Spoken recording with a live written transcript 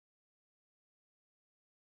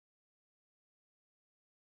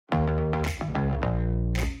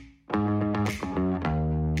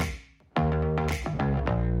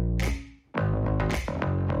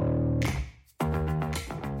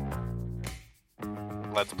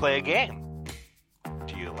Let's play a game.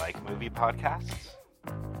 Do you like movie podcasts?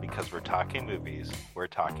 Because we're talking movies, we're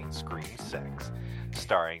talking Scream 6,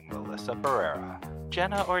 starring Melissa Barrera,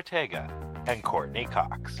 Jenna Ortega, and Courtney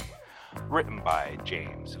Cox. Written by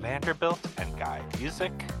James Vanderbilt and Guy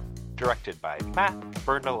Music. Directed by Matt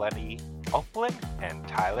Bernoletti Oplin and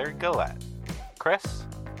Tyler Gillette. Chris,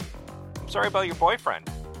 I'm sorry about your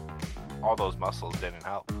boyfriend. All those muscles didn't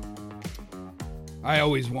help. I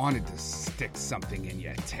always wanted to stick something in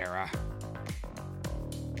you, Tara.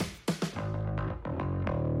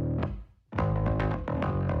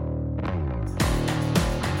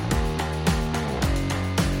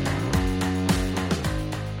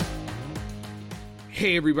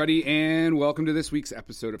 Hey everybody, and welcome to this week's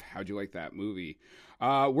episode of How'd You Like That Movie?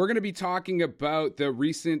 We're going to be talking about the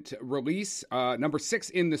recent release, number 6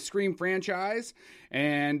 in the Scream franchise,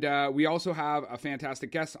 and we also have a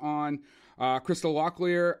fantastic guest on, Krystle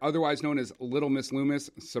Lockey, otherwise known as Little Miss Loomis.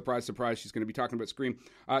 Surprise, surprise, she's going to be talking about Scream.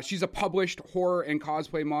 She's a published horror and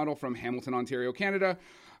cosplay model from Hamilton, Ontario, Canada.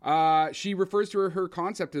 She refers to her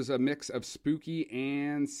concept as a mix of spooky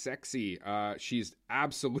and sexy. She's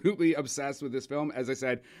absolutely obsessed with this film. As I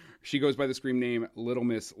said, she goes by the Scream name Little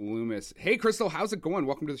Miss Loomis. Hey, Krystle, how's it going?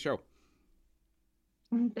 Welcome to the show.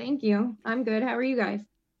 Thank you. I'm good. How are you guys?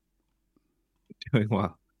 Doing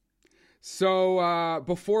well. So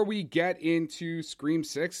before we get into Scream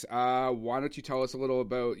 6, why don't you tell us a little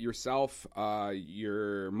about yourself,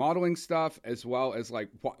 your modeling stuff, as well as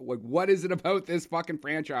what is it about this fucking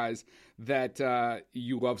franchise that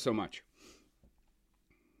you love so much?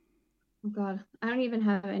 Oh God, I don't even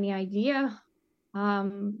have any idea.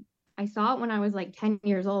 I saw it when I was like 10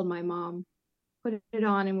 years old. My mom put it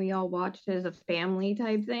on and we all watched it as a family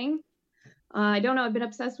type thing. I don't know. I've been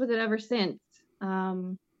obsessed with it ever since.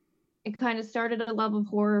 It kind of started a love of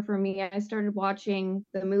horror for me. I started watching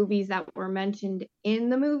the movies that were mentioned in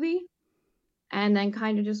the movie and then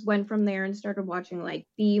kind of just went from there and started watching like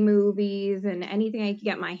B movies and anything I could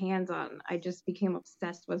get my hands on. I just became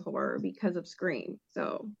obsessed with horror because of Scream.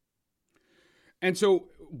 And so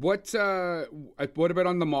what about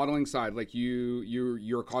on the modeling side? Like you're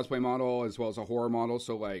a cosplay model as well as a horror model.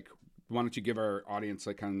 So like, why don't you give our audience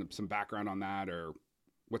like kind of some background on that, or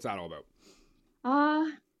what's that all about?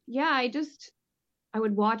 Yeah, I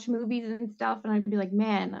would watch movies and stuff and I'd be like,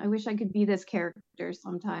 man, I wish I could be this character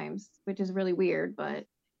sometimes, which is really weird. But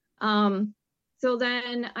so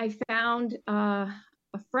then I found a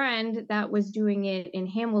friend that was doing it in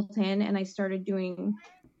Hamilton and I started doing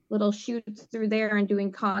little shoots through there and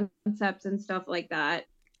doing concepts and stuff like that.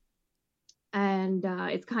 And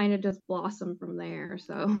it's kind of just blossomed from there.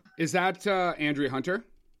 So is that Andrea Hunter?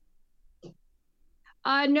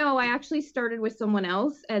 No, I actually started with someone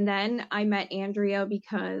else, and then I met Andrea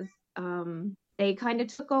because they kind of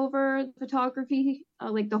took over photography,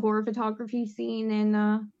 like the horror photography scene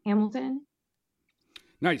in Hamilton.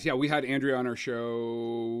 Nice. Yeah, we had Andrea on our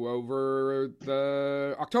show over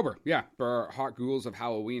the October. Yeah, for Hot Ghouls of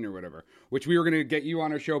Halloween or whatever, which we were going to get you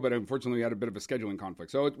on our show, but unfortunately we had a bit of a scheduling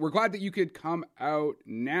conflict. So we're glad that you could come out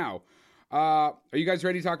now. Are you guys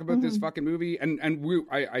ready to talk about this fucking movie? And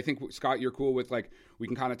I think, Scott, you're cool with like, we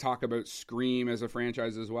can kind of talk about Scream as a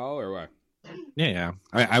franchise as well, or what? Yeah.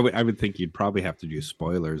 I would think you'd probably have to do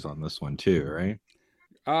spoilers on this one too, right?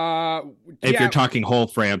 If you're talking whole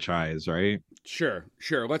franchise, right? Sure.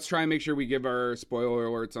 Let's try and make sure we give our spoiler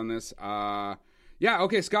alerts on this. Yeah.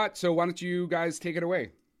 Okay, Scott. So why don't you guys take it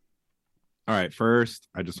away? All right. First,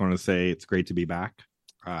 I just want to say it's great to be back.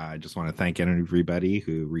 I just want to thank everybody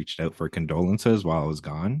who reached out for condolences while I was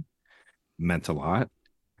gone. Meant a lot.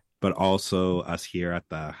 But also us here at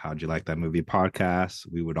the How'd You Like That Movie podcast,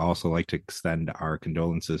 we would also like to extend our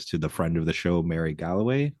condolences to the friend of the show, Mary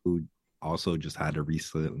Galloway, who also just had a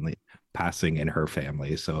recently passing in her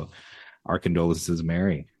family. So our condolences,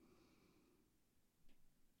 Mary.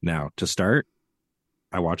 Now, to start,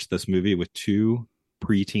 I watched this movie with 2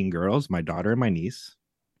 preteen girls, my daughter and my niece.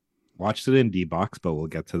 Watched it in D-Box, but we'll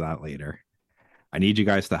get to that later. I need you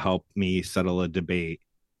guys to help me settle a debate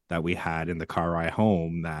that we had in the car ride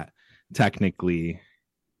home that technically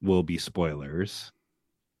will be spoilers.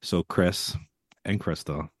 So Chris and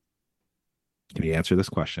Krystle, can you answer this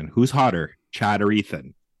question? Who's hotter, Chad or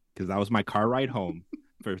Ethan? Because that was my car ride home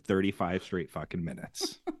for 35 straight fucking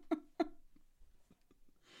minutes.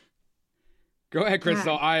 Go ahead,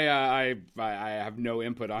 Krystle. I have no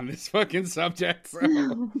input on this fucking subject.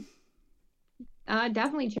 So.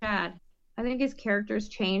 Definitely Chad. I think his character's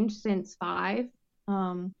changed since 5.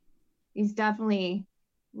 He's definitely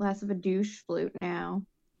less of a douche flute now,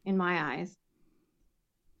 in my eyes.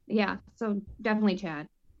 Yeah, so definitely Chad.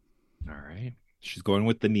 All right. She's going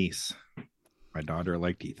with the niece. My daughter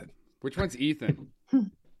liked Ethan. Which one's Ethan?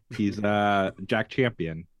 He's Jack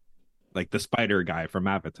Champion, like the spider guy from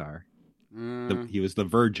Avatar. He was the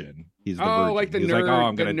virgin. He's the virgin. Like the he was nerd, like, oh,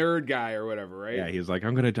 I'm the gonna... nerd guy or whatever, right? Yeah, he was like,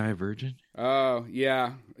 I'm gonna die a virgin. Oh,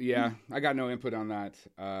 yeah. I got no input on that.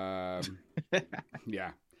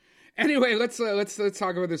 Yeah. Anyway, let's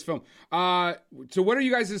talk about this film. So what are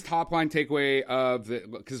you guys' top line takeaway of the?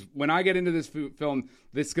 Because when I get into this film,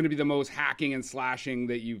 this is going to be the most hacking and slashing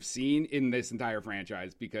that you've seen in this entire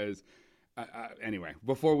franchise. Because anyway,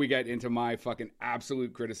 before we get into my fucking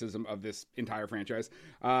absolute criticism of this entire franchise,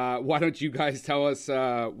 why don't you guys tell us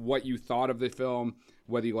what you thought of the film,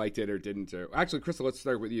 whether you liked it or didn't? Actually, Krystle, let's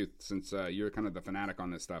start with you since you're kind of the fanatic on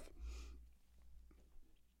this stuff.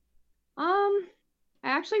 I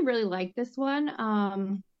actually really like this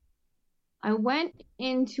one. I went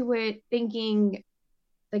into it thinking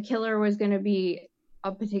the killer was going to be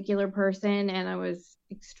a particular person, and I was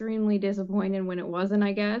extremely disappointed when it wasn't,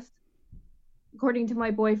 I guess. According to my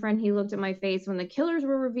boyfriend, he looked at my face when the killers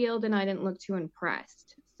were revealed, and I didn't look too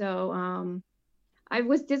impressed. So I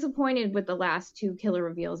was disappointed with the last two killer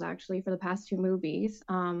reveals, actually, for the past two movies.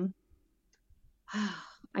 I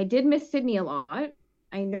did miss Sydney a lot.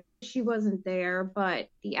 I know she wasn't there, but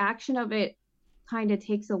the action of it kind of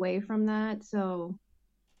takes away from that. So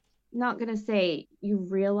I'm not going to say you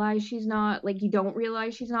realize she's not, like you don't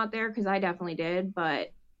realize she's not there, because I definitely did,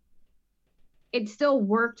 but it still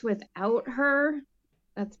worked without her.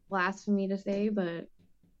 That's blasphemy to say, but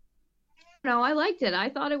no, I liked it. I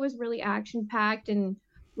thought it was really action-packed and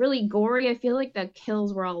really gory. I feel like the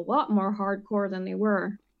kills were a lot more hardcore than they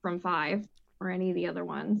were from 5 or any of the other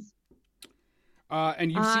ones.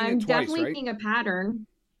 And you've seen it twice, right? I'm definitely seeing a pattern.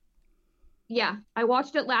 Yeah, I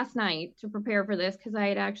watched it last night to prepare for this because I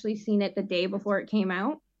had actually seen it the day before it came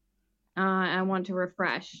out. I want to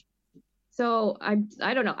refresh. So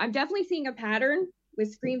I don't know. I'm definitely seeing a pattern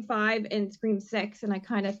with Scream 5 and Scream 6, and I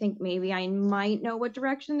kind of think maybe I might know what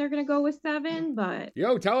direction they're going to go with 7, but...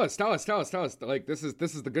 Yo, tell us. Like, this is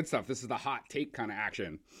the good stuff. This is the hot take kind of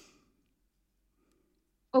action.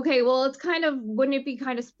 Okay, well, it's kind of, wouldn't it be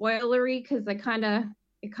kind of spoilery? Because it kind of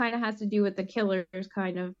has to do with the killers,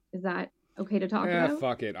 kind of. Is that okay to talk about? Yeah,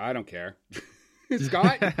 fuck it. I don't care.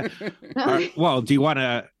 Scott? Well, do you want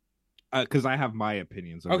to, because I have my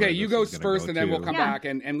opinions. Okay, you go first, and then we'll come back.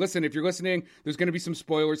 And listen, if you're listening, there's going to be some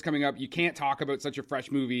spoilers coming up. You can't talk about such a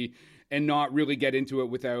fresh movie and not really get into it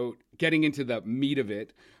without getting into the meat of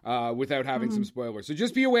it, without having some spoilers. So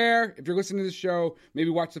just be aware, if you're listening to this show, maybe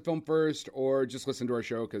watch the film first, or just listen to our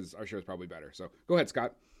show, because our show is probably better. So go ahead,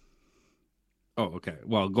 Scott. Oh, okay.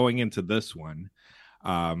 Well, going into this one,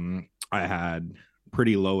 I had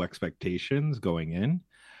pretty low expectations going in.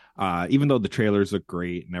 Even though the trailers look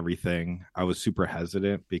great and everything, I was super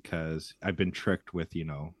hesitant because I've been tricked with,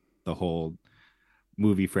 the whole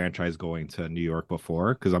movie franchise going to New York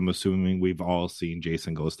before, because I'm assuming we've all seen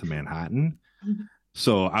Jason Goes to Manhattan.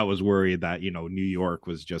 So I was worried that, New York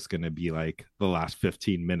was just going to be like the last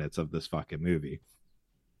 15 minutes of this fucking movie.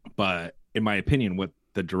 But in my opinion, what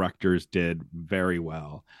the directors did very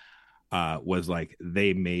well was like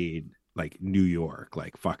they made like New York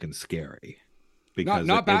like fucking scary. Because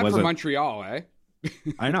not bad for Montreal, eh?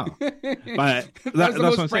 I know, but that's the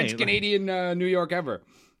most French Canadian New York ever.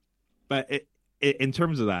 But in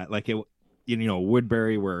terms of that, like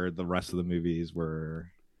Woodbury, where the rest of the movies were,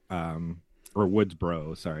 or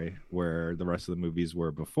Woodsboro, sorry, where the rest of the movies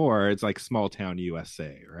were before, it's like small town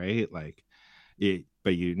USA, right? Like,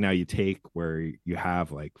 but you take where you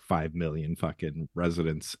have like 5 million fucking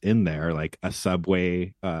residents in there, like a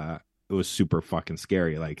subway. It was super fucking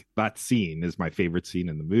scary. Like that scene is my favorite scene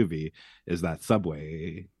in the movie, is that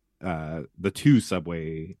subway, the two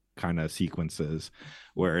subway kind of sequences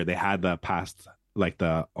where they had the past, like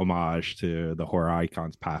the homage to the horror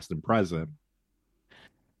icons past and present,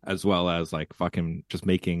 as well as like fucking just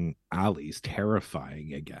making alleys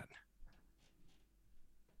terrifying again.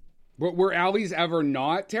 Were alleys ever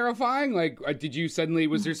not terrifying? Like, did you suddenly,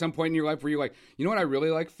 was there some point in your life where you're like, you know what, I really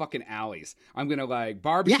like fucking alleys. I'm going to like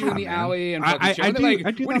barbecue in the alley and fucking chill.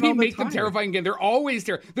 What do you mean make them terrifying again? They're always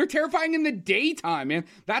they're terrifying in the daytime, man.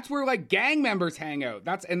 That's where like gang members hang out.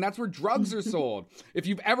 That's where drugs are sold. If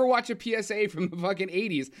you've ever watched a PSA from the fucking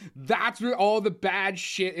 80s, that's where all the bad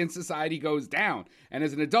shit in society goes down. And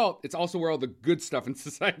as an adult, it's also where all the good stuff in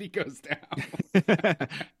society goes down.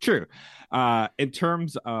 True. In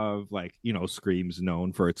terms of like, Scream's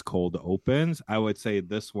known for its cold opens, I would say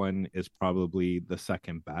this one is probably the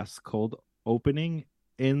second best cold opening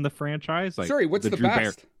in the franchise. Like, sorry, what's the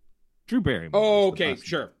best? Drew Barrymore. Oh, okay,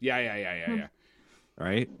 sure. Yeah.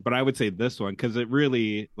 right? But I would say this one because it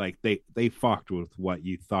really like they fucked with what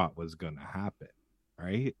you thought was gonna happen,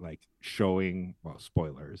 right? Like showing, well,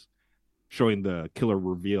 spoilers, showing the killer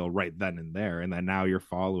reveal right then and there, and then now you're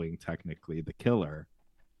following technically the killer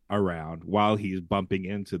around while he's bumping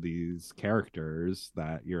into these characters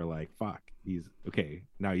that you're like, fuck, he's okay.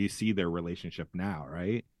 Now you see their relationship now,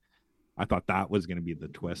 right? I thought that was going to be the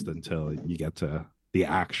twist until you get to the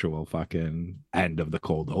actual fucking end of the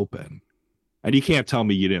cold open. And you can't tell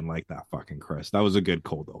me you didn't like that fucking Chris. That was a good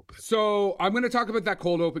cold open. So I'm going to talk about that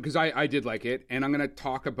cold open because I did like it. And I'm going to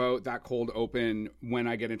talk about that cold open when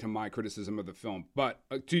I get into my criticism of the film. But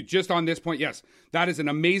just on this point, yes, that is an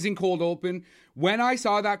amazing cold open. When I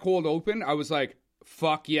saw that cold open, I was like,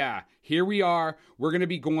 fuck yeah, here we are. We're going to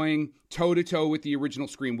be going toe to toe with the original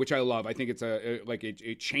Scream, which I love. I think it's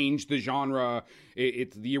it changed the genre.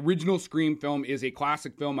 It's the original Scream film is a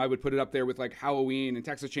classic film. I would put it up there with like Halloween and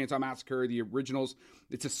Texas Chainsaw Massacre, the originals.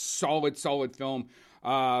 It's a solid film,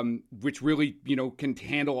 which really, can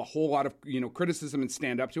handle a whole lot of, criticism and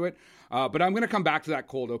stand up to it. But I'm going to come back to that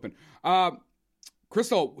cold open.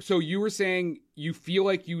 Krystle, so you were saying you feel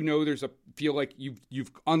like you've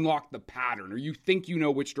unlocked the pattern, or you think you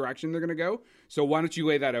know which direction they're going to go. So why don't you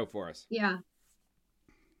lay that out for us? Yeah.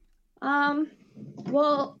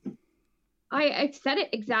 Well, I said it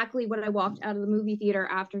exactly when I walked out of the movie theater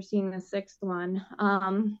after seeing the sixth one.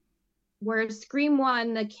 Whereas Scream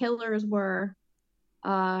 1, the killers were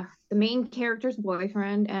the main character's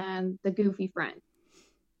boyfriend and the goofy friend.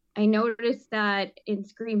 I noticed that in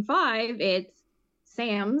Scream 5, it's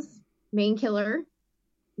Sam's main killer,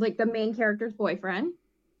 like the main character's boyfriend,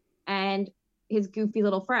 and his goofy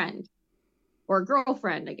little friend, or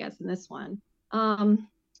girlfriend, I guess, in this one.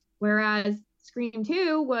 Whereas Scream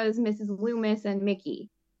 2 was Mrs. Loomis and Mickey.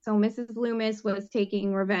 So Mrs. Loomis was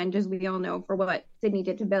taking revenge, as we all know, for what Sidney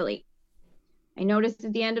did to Billy. I noticed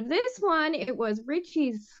at the end of this one, it was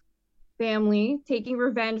Richie's family taking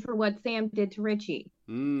revenge for what Sam did to Richie.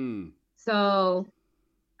 So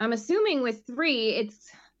I'm assuming with 3,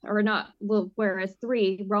 whereas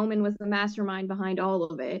 3, Roman was the mastermind behind all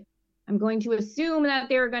of it. I'm going to assume that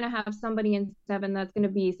they're going to have somebody in 7 that's going to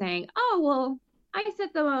be saying, oh, well, I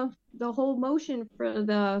set the whole motion for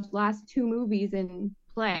the last 2 movies in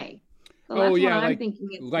play. So that's what I'm thinking.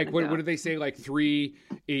 Like, what did they say? Like 3,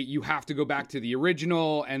 you have to go back to the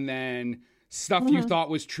original, and then stuff you thought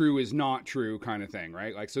was true is not true kind of thing,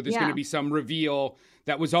 right? Like, so there's going to be some reveal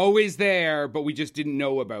that was always there, but we just didn't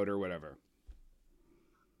know about or whatever.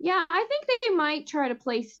 Yeah, I think they might try to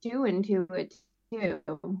play Stu into it too.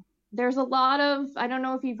 There's a lot of, I don't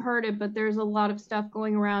know if you've heard it, but there's a lot of stuff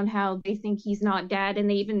going around how they think he's not dead, and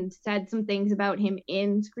they even said some things about him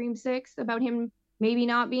in Scream 6, about him maybe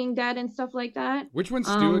not being dead and stuff like that. Which one's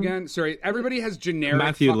Stu again? Sorry, everybody has generic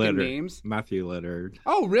fucking names. Matthew Lillard.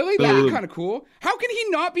 Oh, really? That's kind of cool. How can he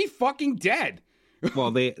not be fucking dead?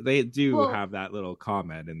 Well, they do have that little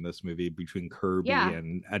comment in this movie between Kirby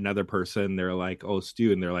and another person. They're like, oh,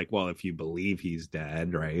 Stu. And they're like, well, if you believe he's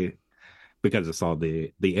dead, right? Because it's all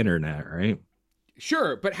the internet, right?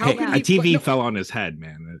 Sure, but how can a TV fell on his head,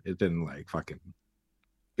 man. It didn't like fucking...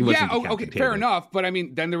 okay, fair enough. But I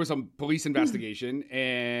mean, then there was a police investigation,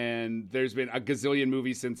 and there's been a gazillion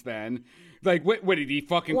movies since then. Like, what did he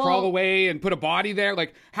fucking crawl away and put a body there?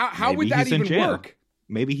 Like, how would that even work?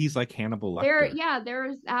 Maybe he's like Hannibal Lecter.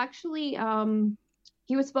 There's actually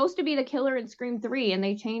he was supposed to be the killer in Scream 3, and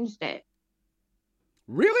they changed it.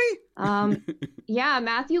 Really? Yeah,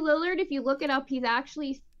 Matthew Lillard, if you look it up, he's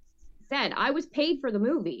actually said, I was paid for the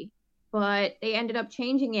movie, but they ended up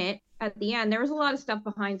changing it at the end. There was a lot of stuff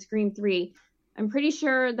behind Scream 3. I'm pretty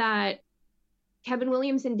sure that Kevin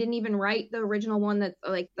Williamson didn't even write the original one that's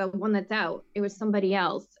like the one that's out. It was somebody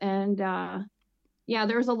else. And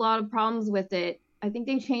there was a lot of problems with it. I think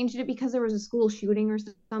they changed it because there was a school shooting or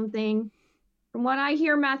something. From what I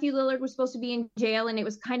hear, Matthew Lillard was supposed to be in jail, and it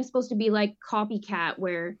was kind of supposed to be like Copycat,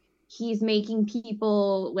 where he's making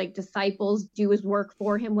people, like disciples, do his work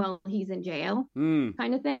for him while he's in jail,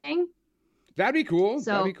 kind of thing. That'd be cool.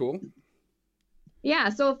 That'd be cool. Yeah,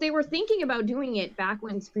 so if they were thinking about doing it back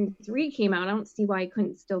when Scream 3 came out, I don't see why he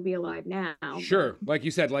couldn't still be alive now. Sure. But... like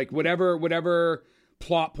you said, like whatever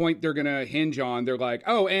plot point they're going to hinge on, they're like,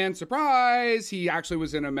 oh, and surprise, he actually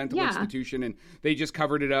was in a mental institution, and they just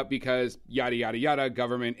covered it up because yada, yada, yada,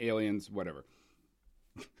 government, aliens, whatever.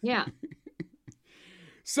 Yeah.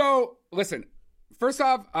 So, listen, first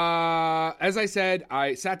off, as I said,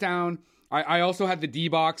 I sat down, I also had the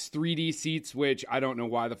D-Box 3D seats, which I don't know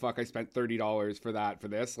why the fuck I spent $30 for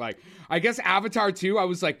this. Like, I guess Avatar 2, I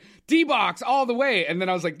was like, D-Box all the way. And then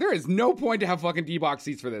I was like, there is no point to have fucking D-Box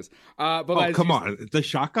seats for this. But come on. The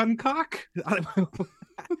shotgun cock?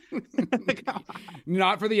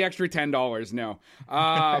 Not for the extra $10, no.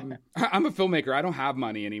 I'm a filmmaker. I don't have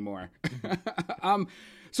money anymore.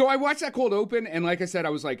 So I watched that cold open, and like I said, I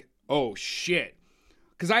was like, oh, shit.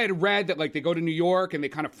 Because I had read that like they go to New York and they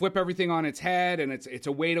kind of flip everything on its head, and it's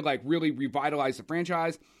a way to like really revitalize the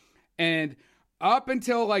franchise. And up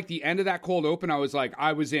until like the end of that cold open, I was like,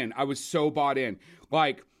 I was in. I was so bought in.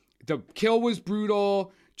 Like the kill was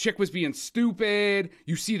brutal. Chick was being stupid.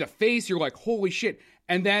 You see the face, you're like, holy shit.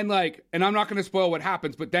 And then like, and I'm not going to spoil what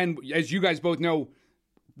happens, but then as you guys both know,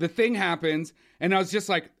 the thing happens, and I was just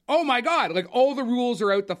like, oh my God, like all the rules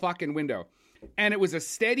are out the fucking window. And it was a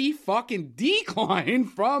steady fucking decline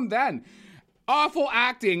from then. Awful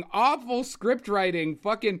acting, awful script writing,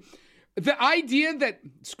 fucking... The idea that...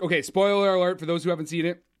 Okay, spoiler alert for those who haven't seen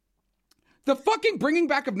it. The fucking bringing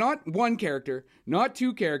back of not one character, not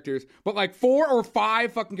two characters, but like 4 or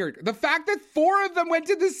 5 fucking characters. The fact that 4 of them went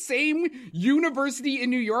to the same university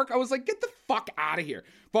in New York, I was like, get the fuck out of here.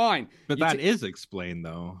 Fine. But that is explained,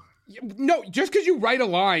 though. No, just because you write a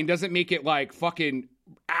line doesn't make it like fucking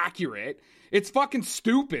accurate. It's fucking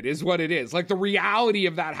stupid is what it is. Like the reality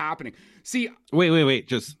of that happening. See, wait.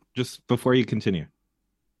 Just before you continue.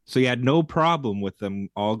 So you had no problem with them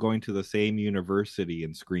all going to the same university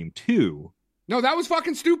in Scream 2. No, that was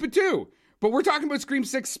fucking stupid too. But we're talking about Scream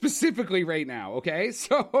 6 specifically right now, okay?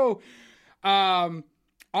 So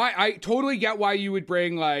I totally get why you would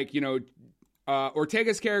bring like, you know,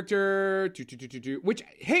 Ortega's character, which,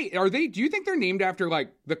 hey, do you think they're named after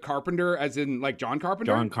like the Carpenter, as in like John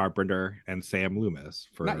Carpenter? John Carpenter and Sam Loomis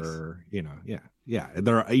for, nice. You know, yeah.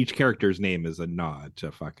 Each character's name is a nod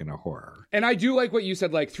to fucking a horror. And I do like what you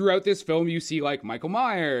said, like throughout this film, you see like Michael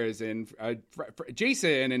Myers and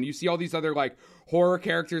Jason, and you see all these other like horror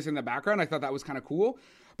characters in the background. I thought that was kind of cool.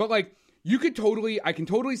 But like, I can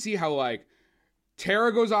totally see how like,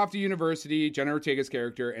 Tara goes off to university, Jenna Ortega's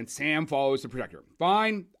character, and Sam follows to protect her.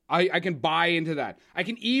 Fine. I can buy into that. I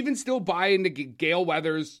can even still buy into Gale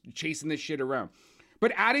Weathers chasing this shit around.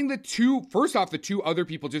 But adding the two other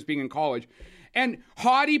people just being in college, and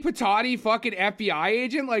hottie patati fucking FBI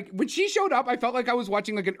agent, like when she showed up, I felt like I was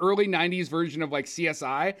watching like an early 90s version of like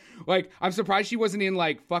CSI. Like, I'm surprised she wasn't in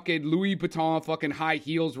like fucking Louis Vuitton fucking high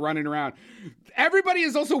heels running around. Everybody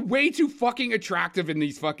is also way too fucking attractive in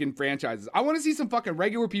these fucking franchises. I want to see some fucking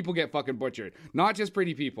regular people get fucking butchered, not just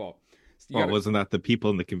pretty people. Wasn't that the people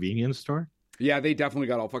in the convenience store? Yeah, they definitely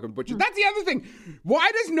got all fucking butchered. That's the other thing. Why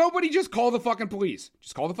does nobody just call the fucking police?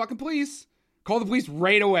 Just call the fucking police. Call the police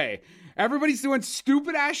right away. Everybody's doing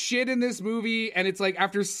stupid ass shit in this movie, and it's like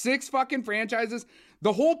after 6 fucking franchises,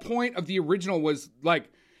 the whole point of the original was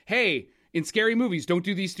like, hey, in scary movies, don't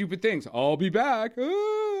do these stupid things. I'll be back.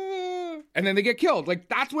 And then they get killed. Like,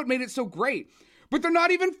 that's what made it so great. But they're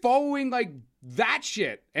not even following like that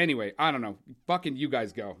shit. Anyway, I don't know. Fucking you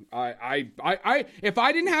guys go. If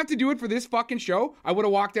I didn't have to do it for this fucking show, I would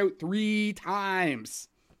have walked out 3 times.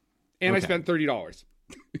 And okay. I spent $30.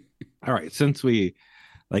 All right, since we,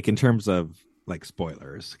 like, in terms of like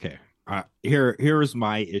spoilers, okay, here's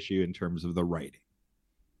my issue in terms of the writing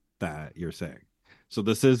that you're saying. So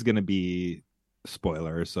this is going to be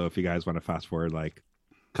spoilers, so if you guys want to fast forward like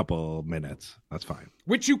a couple minutes, that's fine.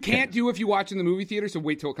 Which you can't do if you watch in the movie theater, so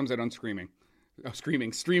wait till it comes out on streaming.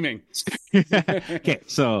 Streaming. Okay,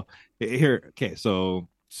 so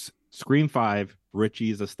Scream 5,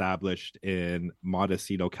 Richie's established in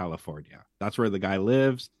Montecito, California. That's where the guy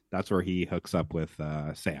lives. That's where he hooks up with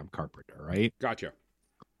Sam Carpenter, right? Gotcha.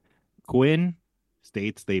 Quinn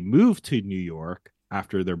states they moved to New York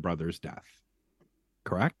after their brother's death.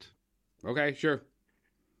 Correct? Okay, sure.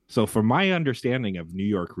 So from my understanding of New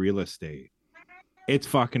York real estate, it's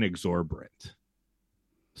fucking exorbitant.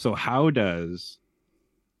 So how does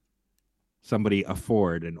somebody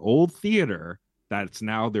afford an old theater that's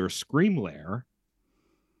now their Scream lair,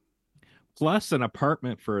 plus an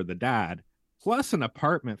apartment for the dad, plus an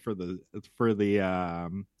apartment for the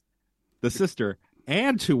sister,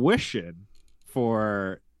 and tuition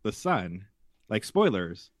for the son? Like,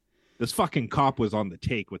 spoilers, this fucking cop was on the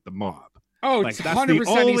take with the mob. Oh, like, that's 100% the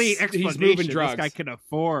only explanation he's moving drugs. This guy can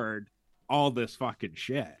afford all this fucking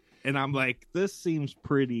shit. And I'm like, this seems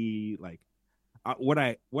pretty like what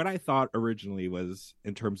I thought originally was,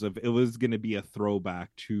 in terms of, it was going to be a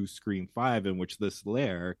throwback to Scream 5, in which this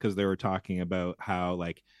lair, because they were talking about how,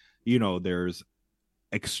 like, you know, there's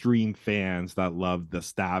extreme fans that love the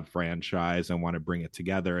Stab franchise and want to bring it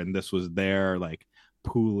together, and this was their like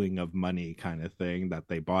pooling of money kind of thing that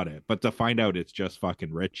they bought it. But to find out it's just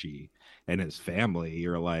fucking Richie and his family,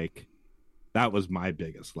 you're like, that was my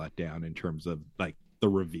biggest letdown in terms of like the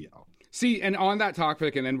reveal. See, and on that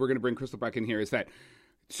topic, and then we're going to bring Krystle back in here, is that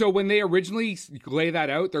so when they originally lay that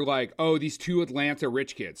out, they're like, oh, these two Atlanta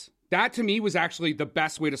rich kids. That to me was actually the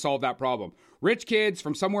best way to solve that problem. Rich kids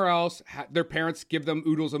from somewhere else, their parents give them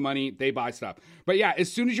oodles of money, they buy stuff. But yeah, as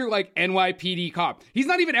soon as you're like NYPD cop, he's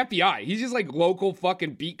not even FBI. He's just like local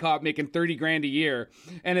fucking beat cop making 30 grand a year.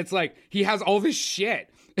 And it's like, he has all this shit.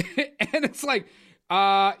 And it's like,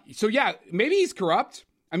 so yeah, maybe he's corrupt.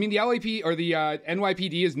 I mean, the LAP or the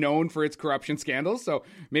NYPD is known for its corruption scandals. So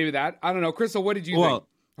maybe that. I don't know. Krystle, what did you think?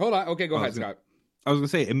 Hold on. Okay, go ahead, Scott. I was going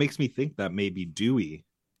to say, it makes me think that maybe Dewey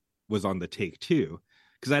was on the take too.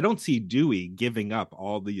 Because I don't see Dewey giving up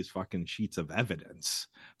all these fucking sheets of evidence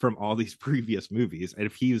from all these previous movies. And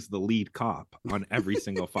if he's the lead cop on every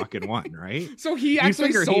single fucking one, right? So he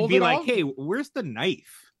actually sold he'd be it like, all? hey, where's the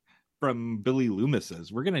knife from Billy Loomis's?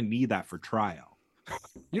 We're going to need that for trial.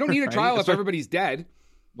 You don't need a trial if everybody's dead.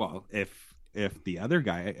 Well, if the other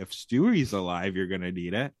guy, if Stewie's alive, you're going to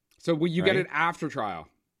need it. So will you get it after trial?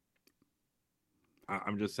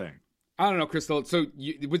 I'm just saying. I don't know, Krystle. So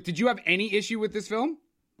did you have any issue with this film?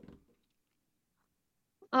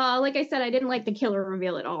 Like I said, I didn't like the killer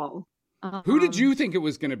reveal at all. Who did you think it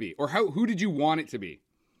was going to be? Or who did you want it to be?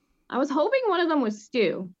 I was hoping one of them was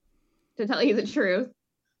Stu, to tell you the truth.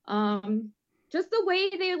 Just the way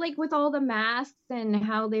they, like, with all the masks and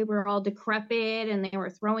how they were all decrepit and they were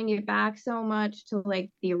throwing it back so much to, like,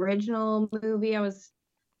 the original movie. I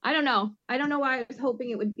don't know. I don't know why I was hoping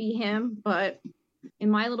it would be him, but in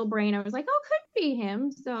my little brain, I was like, oh, could be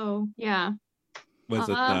him. So, yeah. Was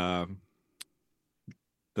it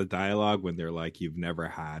the dialogue when they're like, you've never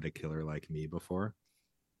had a killer like me before?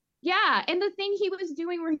 Yeah, and the thing he was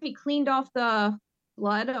doing where he cleaned off the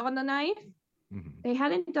blood on the knife, they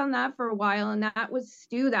hadn't done that for a while, and that was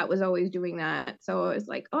Stu that was always doing that. So it was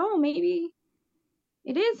like, oh, maybe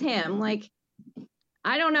it is him. Like,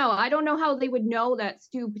 I don't know. I don't know how they would know that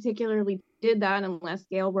Stu particularly did that unless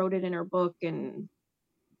Gail wrote it in her book, and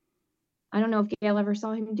I don't know if Gail ever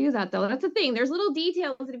saw him do that, though. That's the thing. There's little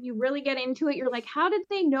details that if you really get into it, you're like, how did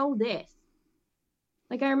they know this?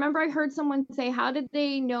 Like, I remember I heard someone say, how did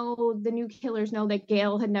they know, the new killers know that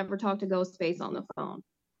Gail had never talked to Ghostface on the phone?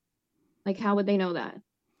 Like, how would they know that?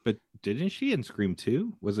 But didn't she in Scream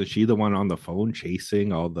 2? Wasn't she the one on the phone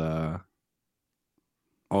chasing when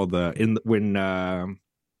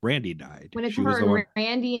Randy died? When it's she was her,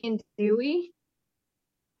 Randy and Dewey?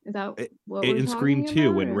 Is that what we're in Scream 2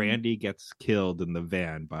 about, when or? Randy gets killed in the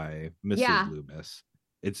van by Mrs. Loomis?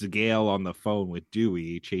 It's Gail on the phone with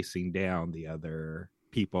Dewey chasing down the other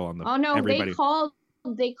people on the. Oh no, everybody.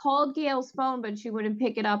 they called Gail's phone, but she wouldn't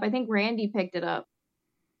pick it up. I think Randy picked it up,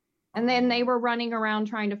 and then they were running around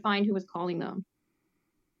trying to find who was calling them.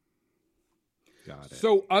 Got it.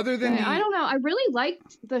 So other than I don't know, I really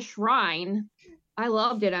liked the shrine. I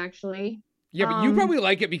loved it, actually. Yeah, but you probably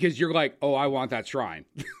like it because you're like, oh, I want that shrine.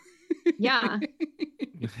 Yeah.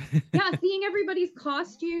 Yeah, seeing everybody's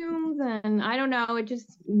costumes, and I don't know, it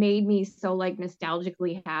just made me so, like,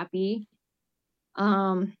 nostalgically happy.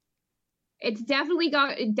 It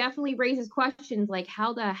definitely raises questions, like,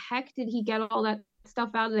 how the heck did he get all that stuff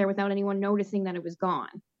out of there without anyone noticing that it was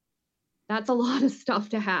gone? That's a lot of stuff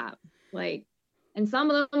to have. Like, and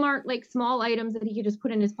some of them aren't, like, small items that he could just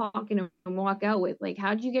put in his pocket and walk out with. Like,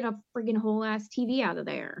 how'd you get a friggin' whole ass TV out of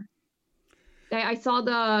there? I saw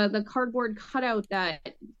the cardboard cutout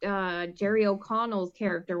that Jerry O'Connell's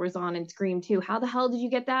character was on in Scream 2. How the hell did you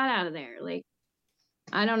get that out of there? Like,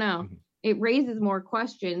 I don't know. It raises more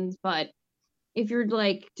questions, but if you're,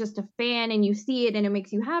 like, just a fan and you see it and it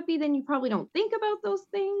makes you happy, then you probably don't think about those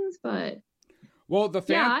things. But well,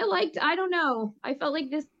 I don't know. I felt like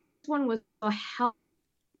this one was a hell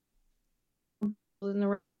in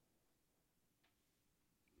the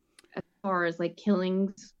as far as, like,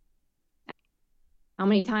 killings, how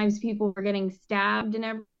many times people were getting stabbed and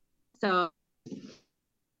everything. So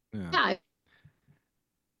yeah.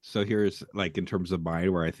 So here's, like, in terms of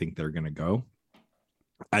mine where I think they're gonna go.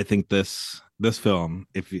 I think this film,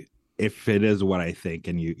 if it is what I think,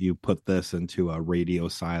 and you put this into a Radio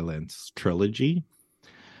Silence trilogy,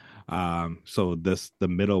 so the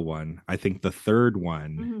middle one, I think the third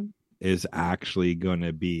one is actually going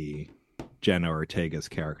to be Jenna Ortega's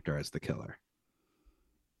character as the killer,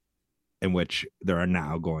 in which they are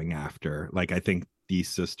now going after. Like, I think these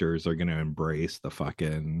sisters are going to embrace the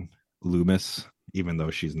fucking Loomis, even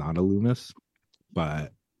though she's not a Loomis,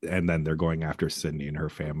 and then they're going after Sydney and her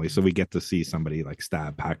family. So we get to see somebody, like,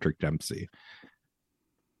 stab Patrick Dempsey.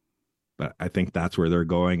 But I think that's where they're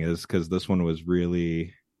going, is because this one was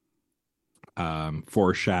really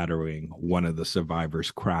foreshadowing one of the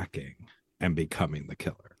survivors cracking and becoming the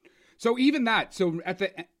killer. So even that, so at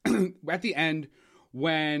the at the end,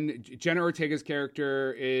 when Jenna Ortega's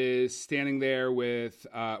character is standing there with,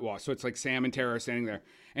 so it's like Sam and Tara are standing there,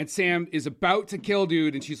 and Sam is about to kill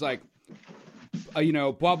dude, and she's like,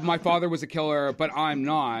 Bob, my father was a killer, but I'm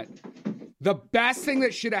not. The best thing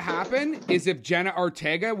that should have happened is if Jenna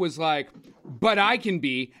Ortega was like, but I can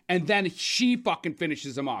be, and then she fucking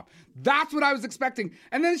finishes him off. That's what I was expecting.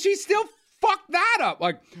 And then she still fucked that up.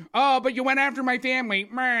 Like, oh, but you went after my family.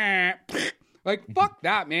 Like, fuck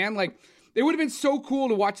that, man. Like, it would have been so cool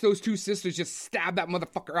to watch those two sisters just stab that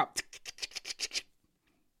motherfucker up.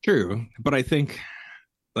 True. But I think,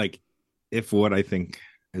 like, if what I think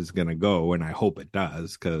is going to go, and I hope it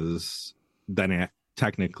does, because then it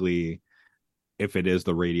technically, if it is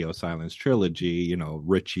the Radio Silence trilogy,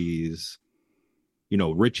 Richie's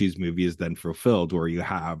movie is then fulfilled, where you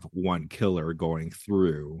have one killer going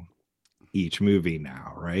through each movie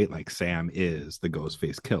now, right? Like Sam is the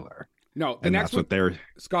Ghostface killer. No, the next one,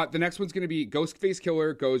 Scott, the next one's going to be Ghostface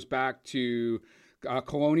Killer goes back to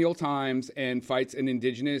colonial times and fights an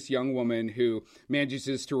indigenous young woman who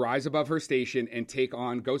manages to rise above her station and take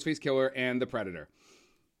on Ghostface Killer and the Predator.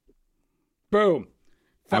 Boom.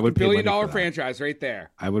 I would $1 billion franchise right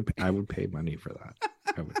there. I would pay money for that.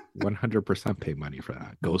 I would 100% pay money for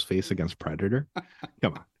that. Ghostface against Predator.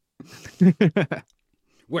 Come on.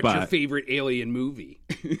 What's your favorite alien movie?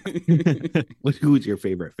 Who's your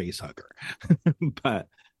favorite face hugger? But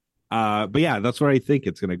yeah, that's where I think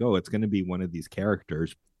it's gonna go. It's gonna be one of these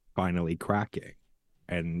characters finally cracking,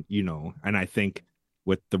 and and I think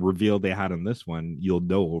with the reveal they had in this one, you'll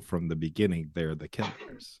know from the beginning they're the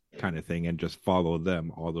killers, kind of thing, and just follow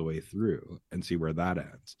them all the way through and see where that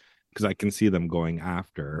ends. Because I can see them going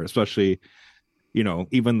after, especially,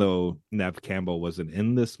 even though Neve Campbell wasn't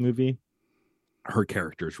in this movie, her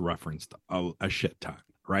character's referenced a shit ton,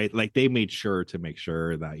 right? Like they made sure to make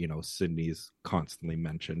sure that, Sydney's constantly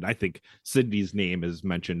mentioned. I think Sydney's name is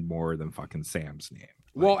mentioned more than fucking Sam's name.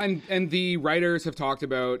 Well, and the writers have talked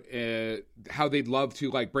about how they'd love to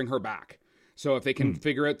like bring her back. So if they can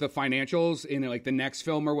figure out the financials in like the next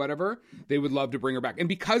film or whatever, they would love to bring her back. And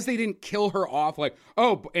because they didn't kill her off like,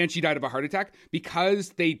 oh, and she died of a heart attack, because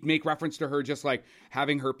they make reference to her just like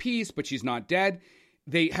having her piece, but she's not dead,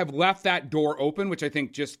 they have left that door open, which I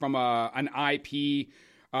think just from an IP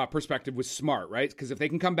perspective was smart, right? Because if they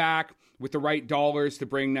can come back with the right dollars to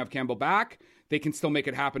bring Neve Campbell back, they can still make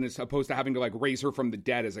it happen as opposed to having to like raise her from the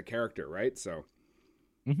dead as a character, right? So,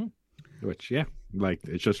 which like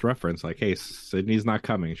it's just reference like, hey, Sydney's not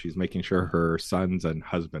coming. She's making sure her sons and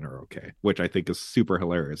husband are okay, which I think is super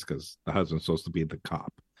hilarious because the husband's supposed to be the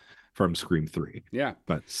cop from Scream 3. Yeah,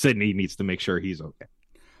 but Sydney needs to make sure he's okay.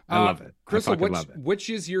 I love it. Krystle, which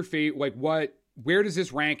is your favorite? Like, where does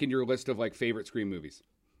this rank in your list of like favorite Scream movies?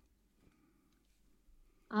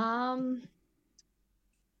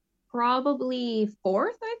 Probably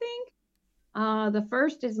fourth, I think. The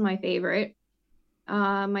first is my favorite.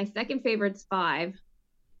 My second favorite's 5.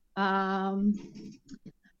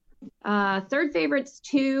 Third favorite's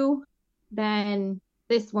 2, then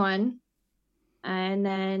this one, and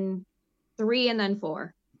then 3, and then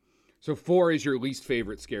 4. So 4 is your least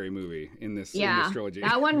favorite scary movie in this trilogy.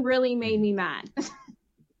 That one really made me mad.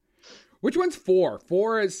 Which one's 4?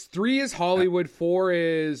 3 is Hollywood. 4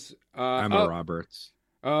 is Emma Roberts.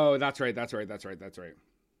 Oh, that's right.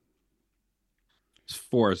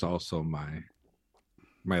 4 is also my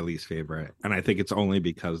least favorite, and I think it's only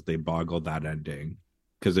because they boggled that ending,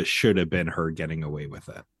 because it should have been her getting away with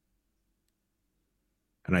it,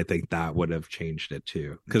 and I think that would have changed it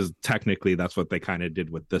too, because technically that's what they kind of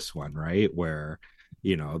did with this one, right? Where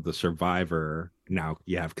the survivor, now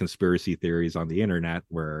you have conspiracy theories on the internet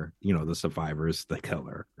where the survivor's the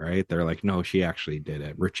killer, right? They're like, no, she actually did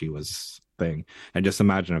it, Richie was thing. And just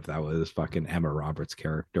imagine if that was fucking Emma Roberts'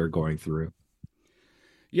 character going through.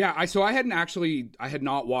 Yeah, I had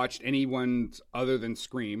not watched anyone other than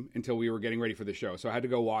Scream until we were getting ready for the show. So I had to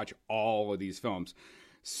go watch all of these films.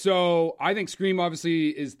 So I think Scream obviously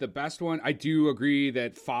is the best one. I do agree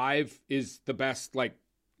that 5 is the best like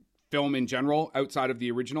film in general outside of the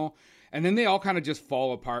original. And then they all kind of just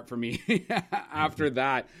fall apart for me after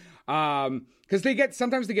that. Because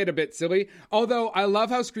sometimes they get a bit silly. Although I love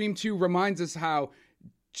how Scream 2 reminds us how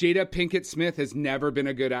Jada Pinkett Smith has never been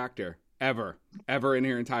a good actor. Ever in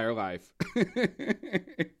her entire life.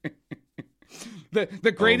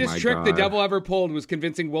 The greatest trick the devil ever pulled was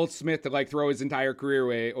convincing Will Smith to like throw his entire career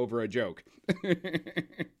away over a joke.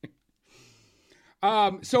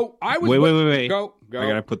 So I was wait. Go. I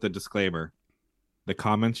gotta put the disclaimer. The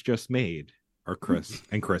comments just made are Chris,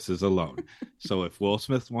 and Chris is alone. So if Will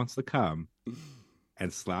Smith wants to come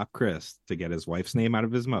and slap Chris to get his wife's name out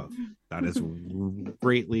of his mouth, that is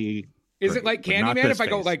greatly. Is it like Candyman if I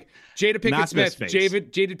go like Jada Pinkett Smith,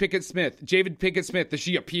 Jada Pinkett Smith, does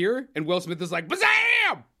she appear? And Will Smith is like,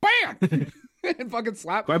 bazam, bam, and fucking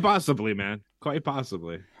slap. Quite possibly, man. Quite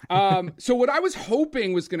possibly. So what I was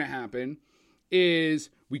hoping was going to happen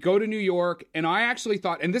is we go to New York, and I actually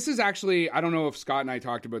thought, and this is actually, I don't know if Scott and I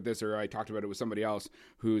talked about this or I talked about it with somebody else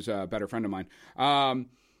who's a better friend of mine,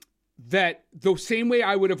 that the same way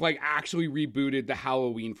I would have like actually rebooted the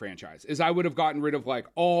Halloween franchise is I would have gotten rid of like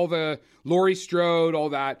all the Laurie Strode, all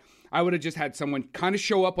that. I would have just had someone kind of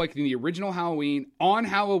show up like in the original Halloween on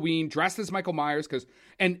Halloween dressed as Michael Myers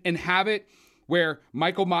and have it where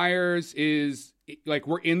Michael Myers is like,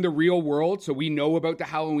 we're in the real world. So we know about the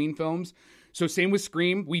Halloween films. So same with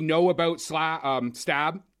Scream. We know about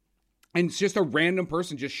Stab. And it's just a random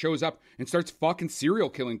person just shows up and starts fucking serial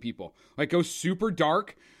killing people. Like goes super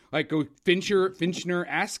dark. Like go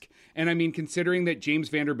Fincher-esque. And I mean, considering that James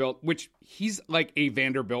Vanderbilt, which he's like a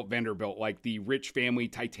Vanderbilt, like the rich family,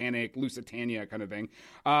 Titanic, Lusitania kind of thing.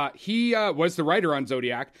 He was the writer on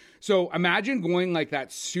Zodiac. So imagine going like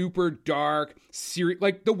that super dark, serious,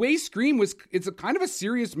 like the way Scream was, it's a kind of a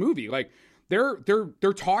serious movie. Like they're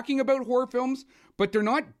talking about horror films, but they're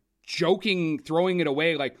not joking, throwing it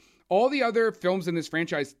away. Like all the other films in this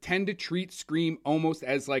franchise tend to treat Scream almost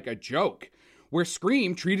as like a joke, where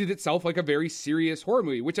Scream treated itself like a very serious horror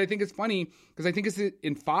movie, which I think is funny because I think it's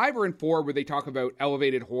in 5 or in 4 where they talk about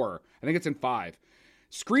elevated horror. I think it's in 5.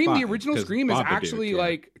 Scream, the original Scream, is actually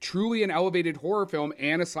like truly an elevated horror film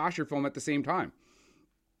and a slasher film at the same time.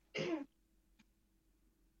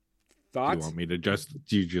 Thoughts?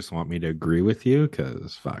 Do you just want me to agree with you?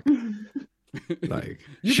 Because fuck. Like,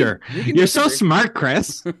 sure. You're so smart,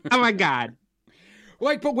 Chris. Oh my God.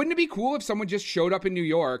 Like, but wouldn't it be cool if someone just showed up in New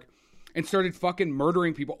York and started fucking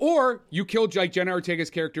murdering people? Or you killed like Jenna Ortega's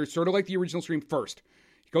character, sort of like the original Scream first.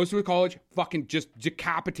 He goes to a college, fucking just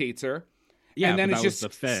decapitates her. Yeah, and then but it's that just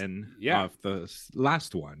was the Finn of the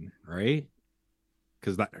last one, right?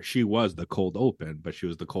 Because she was the cold open, but she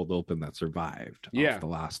was the cold open that survived off the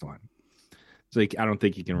last one. It's like, I don't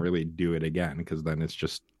think you can really do it again, because then it's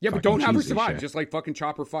just but don't have her survive. Just like fucking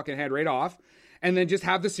chop her fucking head right off, and then just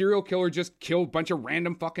have the serial killer just kill a bunch of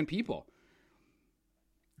random fucking people.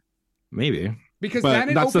 Maybe. Because then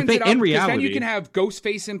it opens it up. In reality, then you can have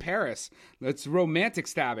Ghostface in Paris. That's romantic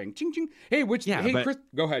stabbing. Ching, ching. Hey, Chris,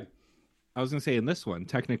 go ahead. I was going to say, in this one,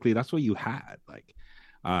 technically, that's what you had. Like,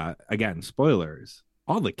 again, spoilers.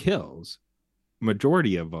 All the kills,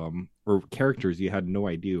 majority of them were characters you had no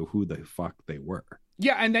idea who the fuck they were.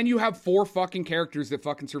 Yeah, and then you have 4 fucking characters that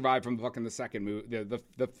fucking survived from fucking the second movie,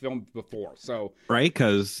 the film before. So right,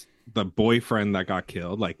 because the boyfriend that got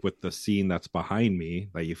killed, like with the scene that's behind me,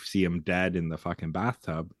 like you see him dead in the fucking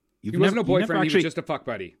bathtub. He wasn't a boyfriend. He was just a fuck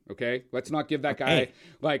buddy. Okay, let's not give that guy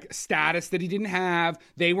like status that he didn't have.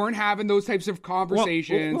 They weren't having those types of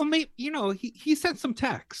conversations. Well, maybe, he sent some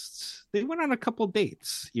texts. They went on a couple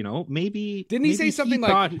dates. Maybe didn't he say something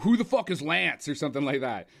like "Who the fuck is Lance" or something like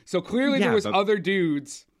that? So clearly there was other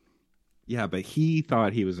dudes. Yeah, but he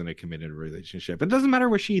thought he was in a committed relationship. It doesn't matter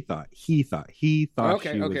what she thought. He thought.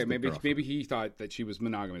 Okay, maybe he thought that she was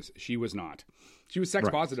monogamous. She was not. She was sex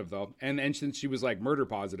positive though, and since she was like murder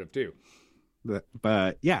positive too.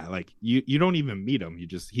 But yeah, like you don't even meet him.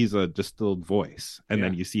 He's a distilled voice, and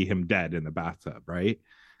then you see him dead in the bathtub, right?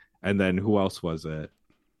 And then who else was it?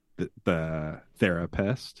 The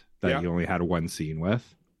therapist that you only had one scene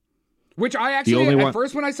with. Which I actually at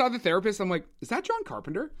first when I saw the therapist, I'm like, is that John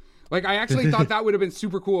Carpenter? Like, I actually thought that would have been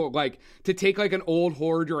super cool, like, to take, like, an old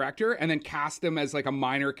horror director and then cast him as, like, a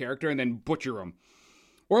minor character and then butcher him.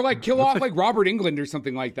 Or, like, kill off, like, Robert Englund or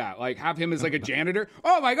something like that. Like, have him as, like, a janitor.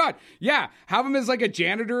 Oh, my God. Yeah. Have him as, like, a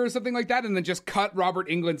janitor or something like that and then just cut Robert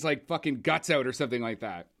Englund's, like, fucking guts out or something like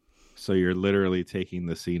that. So you're literally taking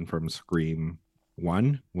the scene from Scream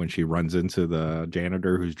 1 when she runs into the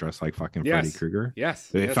janitor who's dressed like fucking Freddy Krueger?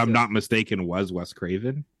 Yes. If I'm not mistaken, was Wes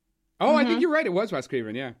Craven? Oh, I think you're right. It was Wes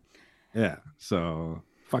Craven, yeah. Yeah, so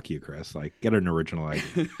fuck you, Chris. Like, get an original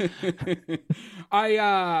idea.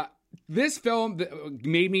 This film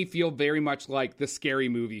made me feel very much like the Scary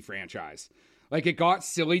Movie franchise. Like, it got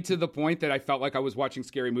silly to the point that I felt like I was watching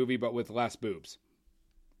Scary Movie, but with less boobs.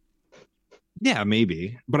 Yeah,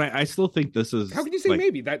 maybe, but I still think this is. How can you say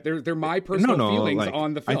maybe? That they're my personal feelings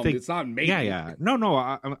on the film. It's not maybe. Yeah. No.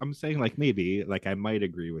 I'm saying like maybe. Like I might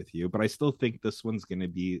agree with you, but I still think this one's gonna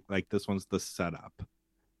be like this one's the setup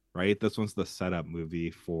right? This one's the setup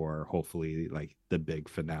movie for hopefully like the big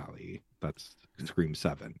finale. That's Scream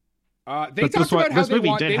 7. They talked about how they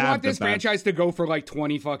want this best franchise to go for like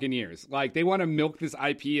 20 fucking years. Like they want to milk this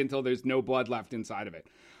IP until there's no blood left inside of it.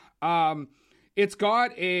 It's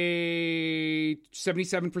got a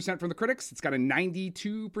 77% from the critics. It's got a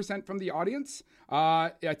 92% from the audience.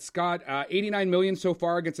 It's got 89 million so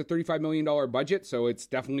far against a $35 million budget, so it's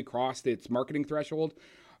definitely crossed its marketing threshold.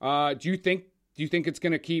 Do you think it's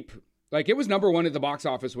going to keep, like, it was number one at the box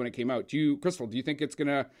office when it came out. Krystle, do you think it's going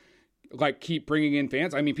to like keep bringing in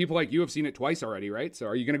fans? I mean, people like you have seen it twice already, right? So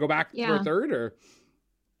are you going to go back for a third, or?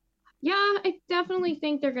 Yeah, I definitely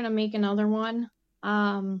think they're going to make another one.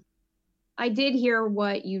 I did hear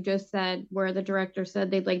what you just said, where the director said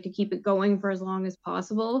they'd like to keep it going for as long as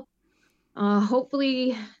possible.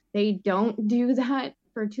 Hopefully they don't do that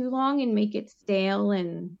for too long and make it stale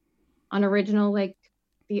and unoriginal like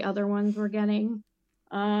the other ones we're getting.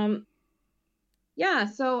 So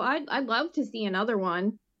I'd love to see another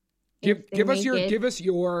one. Give us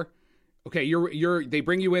your okay, they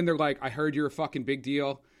bring you in, they're like, I heard you're a fucking big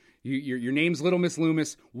deal. Your name's Little Miss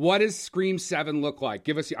Loomis. What does Scream 7 look like?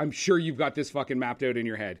 Give us. I'm sure you've got this fucking mapped out in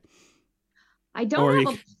your head. I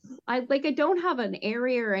don't have an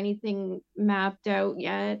area or anything mapped out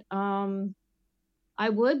yet. I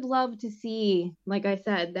would love to see, like I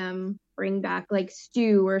said, them bring back like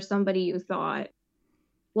Stu or somebody you thought.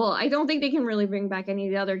 Well, I don't think they can really bring back any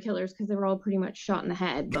of the other killers because they were all pretty much shot in the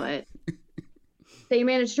head, but they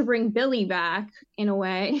managed to bring Billy back in a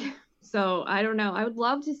way. So I don't know. I would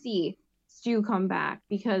love to see Stu come back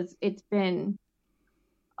because it's been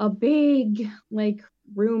a big like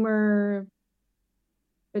rumor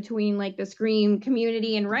between like the Scream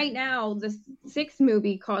community, and right now the 6th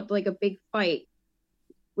movie caused like a big fight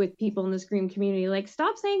with people in the Scream community. Like,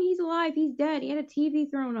 stop saying he's alive, he's dead. He had a TV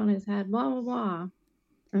thrown on his head, blah blah blah.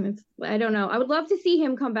 And I don't know. I would love to see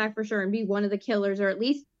him come back for sure and be one of the killers, or at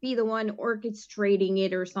least be the one orchestrating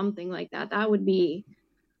it or something like that. That would be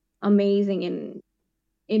amazing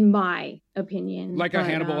in my opinion. Like a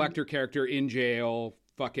Hannibal Lecter character in jail,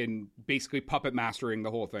 fucking basically puppet mastering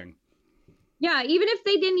the whole thing. Yeah, even if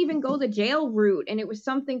they didn't even go the jail route and it was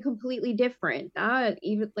something completely different,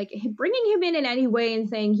 even like bringing him in any way and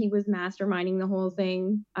saying he was masterminding the whole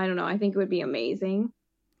thing, I don't know, I think it would be amazing.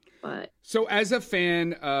 But so as a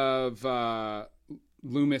fan of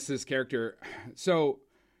Loomis's character, so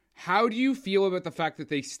how do you feel about the fact that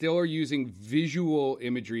they still are using visual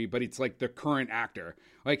imagery, but it's like the current actor?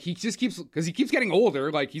 Like, he just keeps getting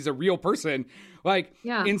older. Like, he's a real person. Like,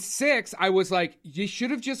 in 6, I was like, you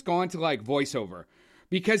should have just gone to like voiceover,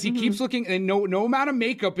 because he keeps looking, and no amount of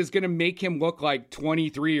makeup is going to make him look like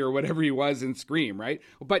 23 or whatever he was in Scream, right?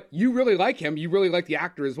 But you really like him. You really like the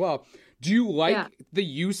actor as well. Do you like the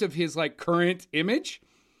use of his like current image?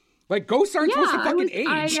 Like, ghosts aren't supposed to fucking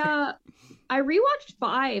age. I rewatched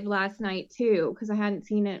 5 last night too, because I hadn't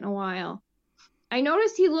seen it in a while. I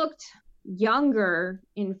noticed he looked younger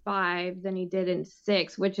in 5 than he did in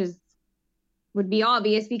 6, which would be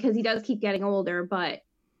obvious because he does keep getting older. But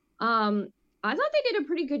I thought they did a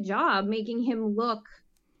pretty good job making him look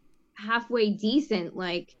halfway decent.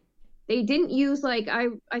 Like, they didn't use like I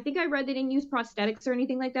think I read they didn't use prosthetics or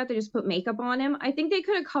anything like that. They just put makeup on him. I think they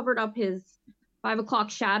could have covered up his 5 o'clock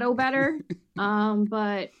shadow better.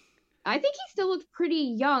 But I think he still looks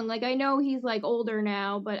pretty young. Like, I know he's like older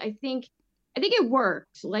now, but I think it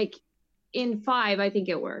worked. Like, in 5, I think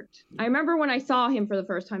it worked. I remember when I saw him for the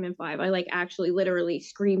first time in 5, I like actually literally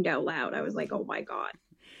screamed out loud. I was like, oh my God,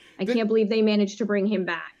 I can't believe they managed to bring him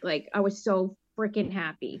back. Like, I was so freaking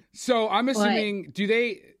happy. So I'm assuming,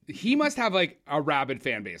 he must have like a rabid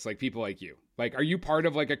fan base, like people like you. Like, are you part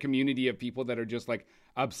of like a community of people that are just like,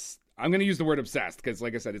 I'm going to use the word obsessed, because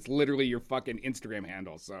like I said, it's literally your fucking Instagram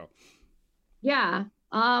handle. So yeah,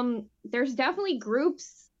 there's definitely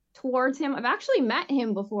groups towards him. I've actually met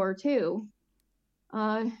him before too.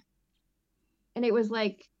 And it was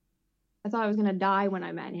like, I thought I was going to die when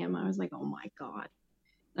I met him. I was like, oh my God.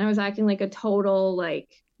 And I was acting like a total, like,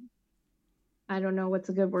 I don't know what's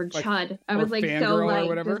a good word, like, chud. I was like, so like, or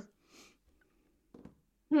whatever.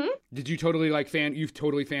 Just... Did you totally like you've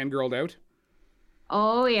totally fangirled out?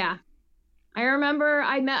 Oh yeah. I remember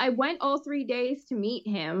I went all 3 days to meet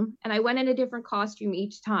him, and I went in a different costume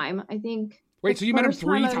each time. I think. Wait, so you met him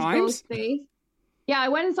 3 times? Yeah, I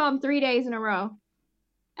went and saw him 3 days in a row.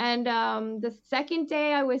 And the second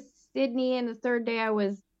day I was Sydney, and the third day I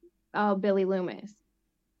was Billy Loomis.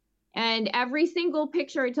 And every single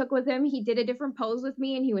picture I took with him, he did a different pose with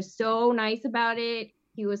me, and he was so nice about it.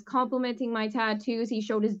 He was complimenting my tattoos. He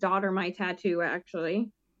showed his daughter my tattoo,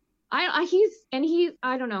 actually. I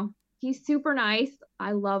don't know. he's super nice.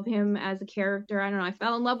 I love him as a character. I don't know. I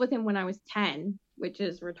fell in love with him when I was 10, which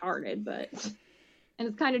is retarded, and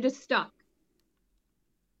it's kind of just stuck.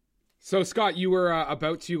 So, Scott, you were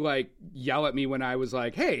about to like yell at me when I was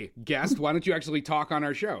like, "Hey, guest, why don't you actually talk on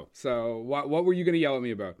our show?" So, what were you going to yell at me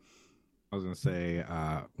about? I was going to say,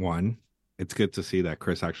 one, it's good to see that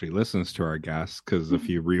Chris actually listens to our guests, because if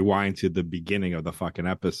you rewind to the beginning of the fucking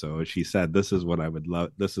episode, she said, "This is what I would love.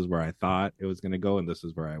 This is where I thought it was going to go, and this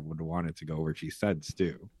is where I would want it to go." Where she said,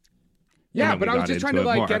 "Stu." Yeah, but I was just trying to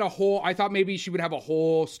like get a whole. I thought maybe she would have a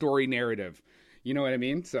whole story narrative. You know what I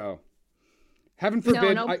mean? So. Heaven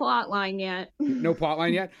forbid. No plot line yet. No plot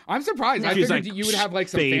line yet? I'm surprised. I figured like, you would have like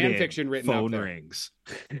some fan fiction written phone up there. Rings.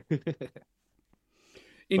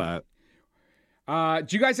 But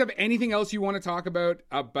do you guys have anything else you want to talk about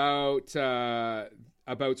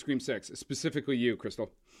Scream 6? Specifically you, Krystle.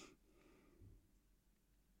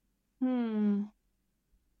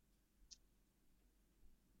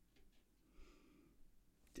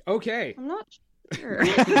 Okay. I'm not sure.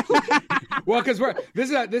 Well, because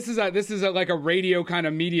this is like a radio kind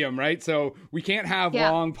of medium, right? So we can't have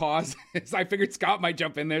long pauses. I figured Scott might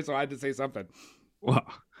jump in there, so I had to say something. Well,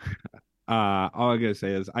 all I'm gonna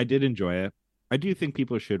say is I did enjoy it. I do think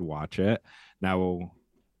people should watch it. Now,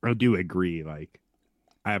 I do agree. Like,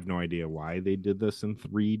 I have no idea why they did this in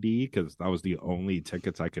 3D, because that was the only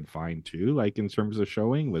tickets I could find too. Like, in terms of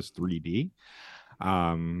showing, was 3D.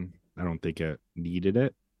 I don't think it needed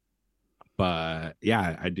it. But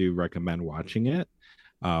yeah, I do recommend watching it.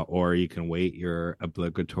 Or you can wait your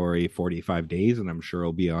obligatory 45 days, and I'm sure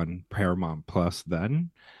it'll be on Paramount Plus then.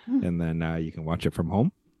 And then you can watch it from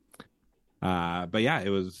home. But yeah,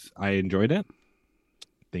 I enjoyed it.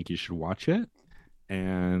 I think you should watch it.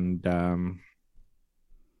 And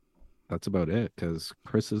that's about it, because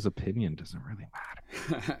Chris's opinion doesn't really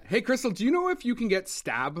matter. Hey, Krystle, do you know if you can get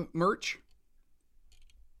Stab merch?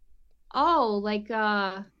 Oh, like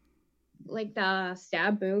the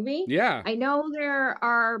Stab movie? Yeah. I know there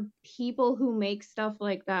are people who make stuff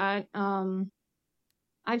like that.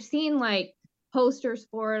 I've seen like posters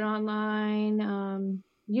for it online.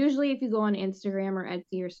 Usually if you go on Instagram or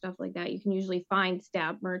Etsy or stuff like that, you can usually find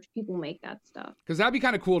Stab merch. People make that stuff. Because that'd be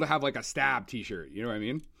kind of cool to have like a Stab t-shirt. You know what I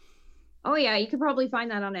mean? Oh, yeah. You could probably find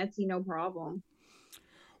that on Etsy. No problem.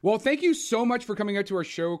 Well, thank you so much for coming out to our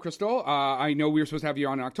show, Krystle. I know we were supposed to have you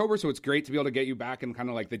on in October, so it's great to be able to get you back in kind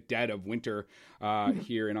of like the dead of winter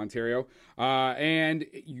here in Ontario. And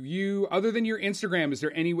you, other than your Instagram, is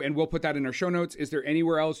there any, and we'll put that in our show notes, is there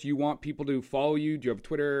anywhere else you want people to follow you? Do you have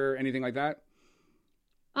Twitter, anything like that?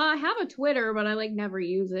 I have a Twitter, but I like never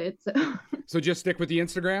use it. So just stick with the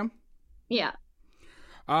Instagram? Yeah.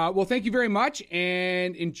 Well, thank you very much,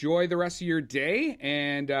 and enjoy the rest of your day,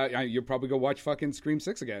 and you'll probably go watch fucking Scream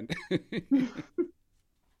 6 again.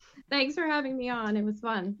 Thanks for having me on. It was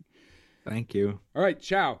fun. Thank you. All right,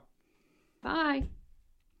 ciao. Bye.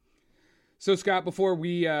 So, Scott, before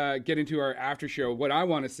we get into our after show, what I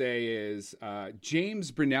want to say is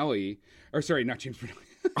James Brunelli, or sorry, not James Brunelli.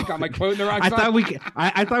 I got my quote in the wrong spot.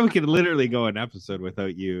 I thought we could literally go an episode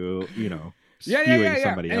without you know, spewing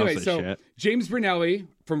somebody else's shit. James Brunelli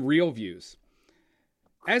from Real Views.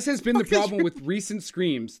 As has been the problem with recent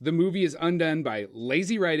Screams, the movie is undone by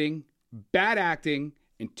lazy writing, bad acting,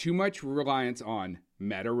 and too much reliance on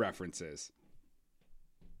meta references.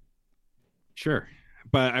 Sure.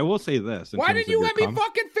 But I will say this. Why didn't you let me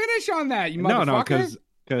fucking finish on that, you No, motherfucker?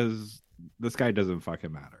 because this guy doesn't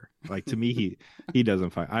fucking matter. Like, to me, he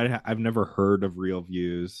doesn't I've never heard of Real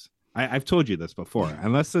Views. I've told you this before.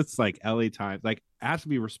 Unless it's like LA Times, like, it has to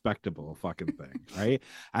be a respectable fucking thing, right?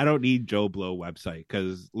 I don't need Joe Blow website,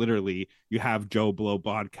 because literally you have Joe Blow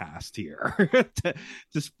podcast here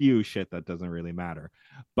to spew shit that doesn't really matter.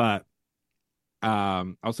 But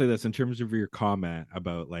I'll say this in terms of your comment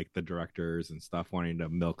about like the directors and stuff wanting to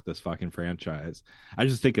milk this fucking franchise. I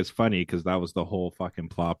just think it's funny, because that was the whole fucking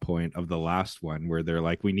plot point of the last one, where they're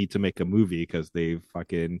like, we need to make a movie because they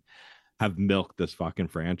fucking have milked this fucking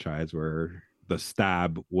franchise, where the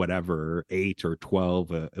Stab whatever 8 or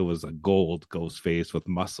 12 it was a gold ghost face with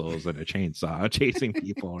muscles and a chainsaw chasing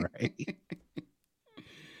people, right?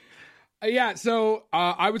 Yeah, so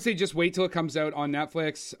I would say just wait till it comes out on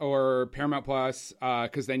Netflix or Paramount Plus,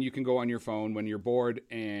 because then you can go on your phone when you're bored,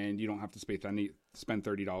 and you don't have to spend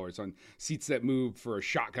 $30 on seats that move for a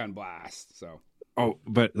shotgun blast. So. Oh,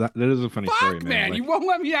 but that is a funny story, man. Like, you won't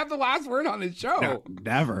let me have the last word on this show. No,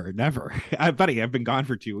 never. Buddy, I've been gone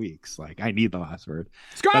for 2 weeks. Like, I need the last word.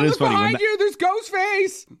 Scott, look behind you. There's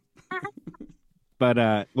Ghostface.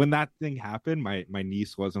 But when that thing happened, my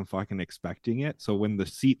niece wasn't fucking expecting it. So when the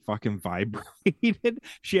seat fucking vibrated,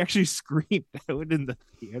 she actually screamed out in the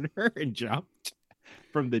theater and jumped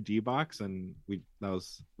from the D box, and that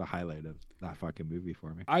was the highlight of that fucking movie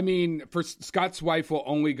for me. I mean, for Scott's wife will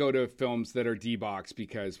only go to films that are D box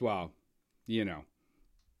because, well, you know.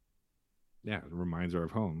 Yeah, it reminds her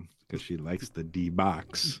of home because she likes the D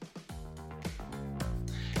box.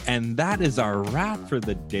 And that is our wrap for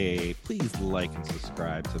the day. Please like and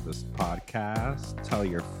subscribe to this podcast. Tell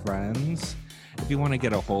your friends. If you want to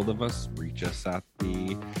get a hold of us, reach us at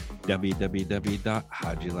the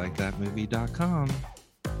www.howdyoulikethatmovie.com.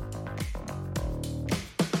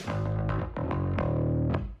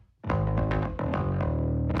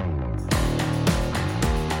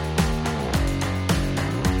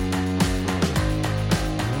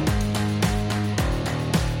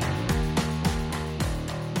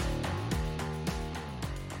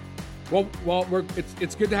 Well,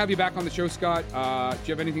 it's good to have you back on the show, Scott. Do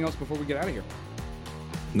you have anything else before we get out of here?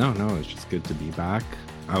 No, it's just good to be back.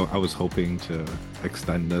 I was hoping to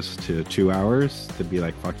extend this to 2 hours to be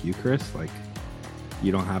like, fuck you, Chris. Like,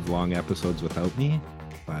 you don't have long episodes without me,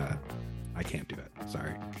 but I can't do it.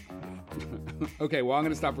 Sorry. Okay, well, I'm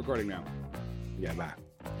going to stop recording now. Yeah, bye.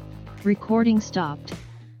 Recording stopped.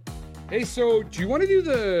 Hey, so do you want to do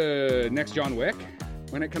the next John Wick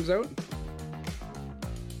when it comes out?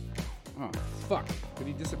 Oh, fuck. Did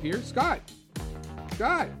he disappear? Scott!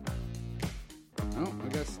 Oh, I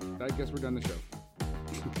guess we're done the show.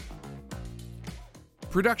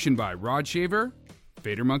 Production by Rod Shaver,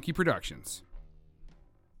 Vader Monkey Productions.